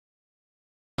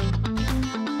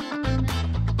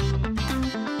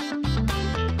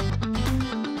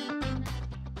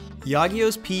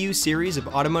Yageo's PU series of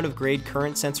automotive-grade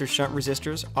current sensor shunt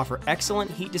resistors offer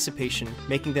excellent heat dissipation,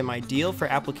 making them ideal for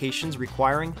applications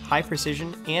requiring high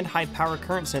precision and high power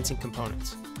current sensing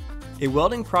components. A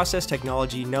welding process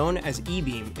technology known as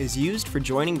E-beam is used for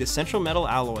joining the central metal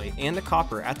alloy and the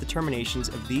copper at the terminations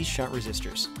of these shunt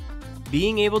resistors.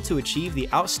 Being able to achieve the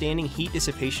outstanding heat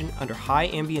dissipation under high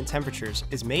ambient temperatures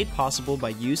is made possible by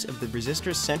use of the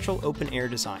resistor's central open air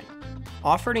design.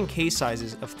 Offered in case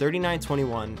sizes of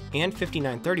 3921 and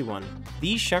 5931,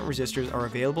 these shunt resistors are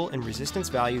available in resistance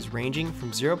values ranging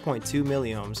from 0.2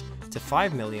 milliohms to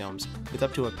 5 milliohms with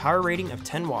up to a power rating of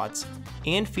 10 watts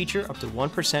and feature up to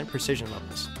 1% precision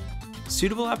levels.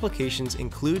 Suitable applications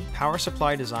include power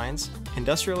supply designs,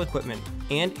 industrial equipment,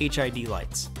 and HID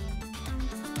lights.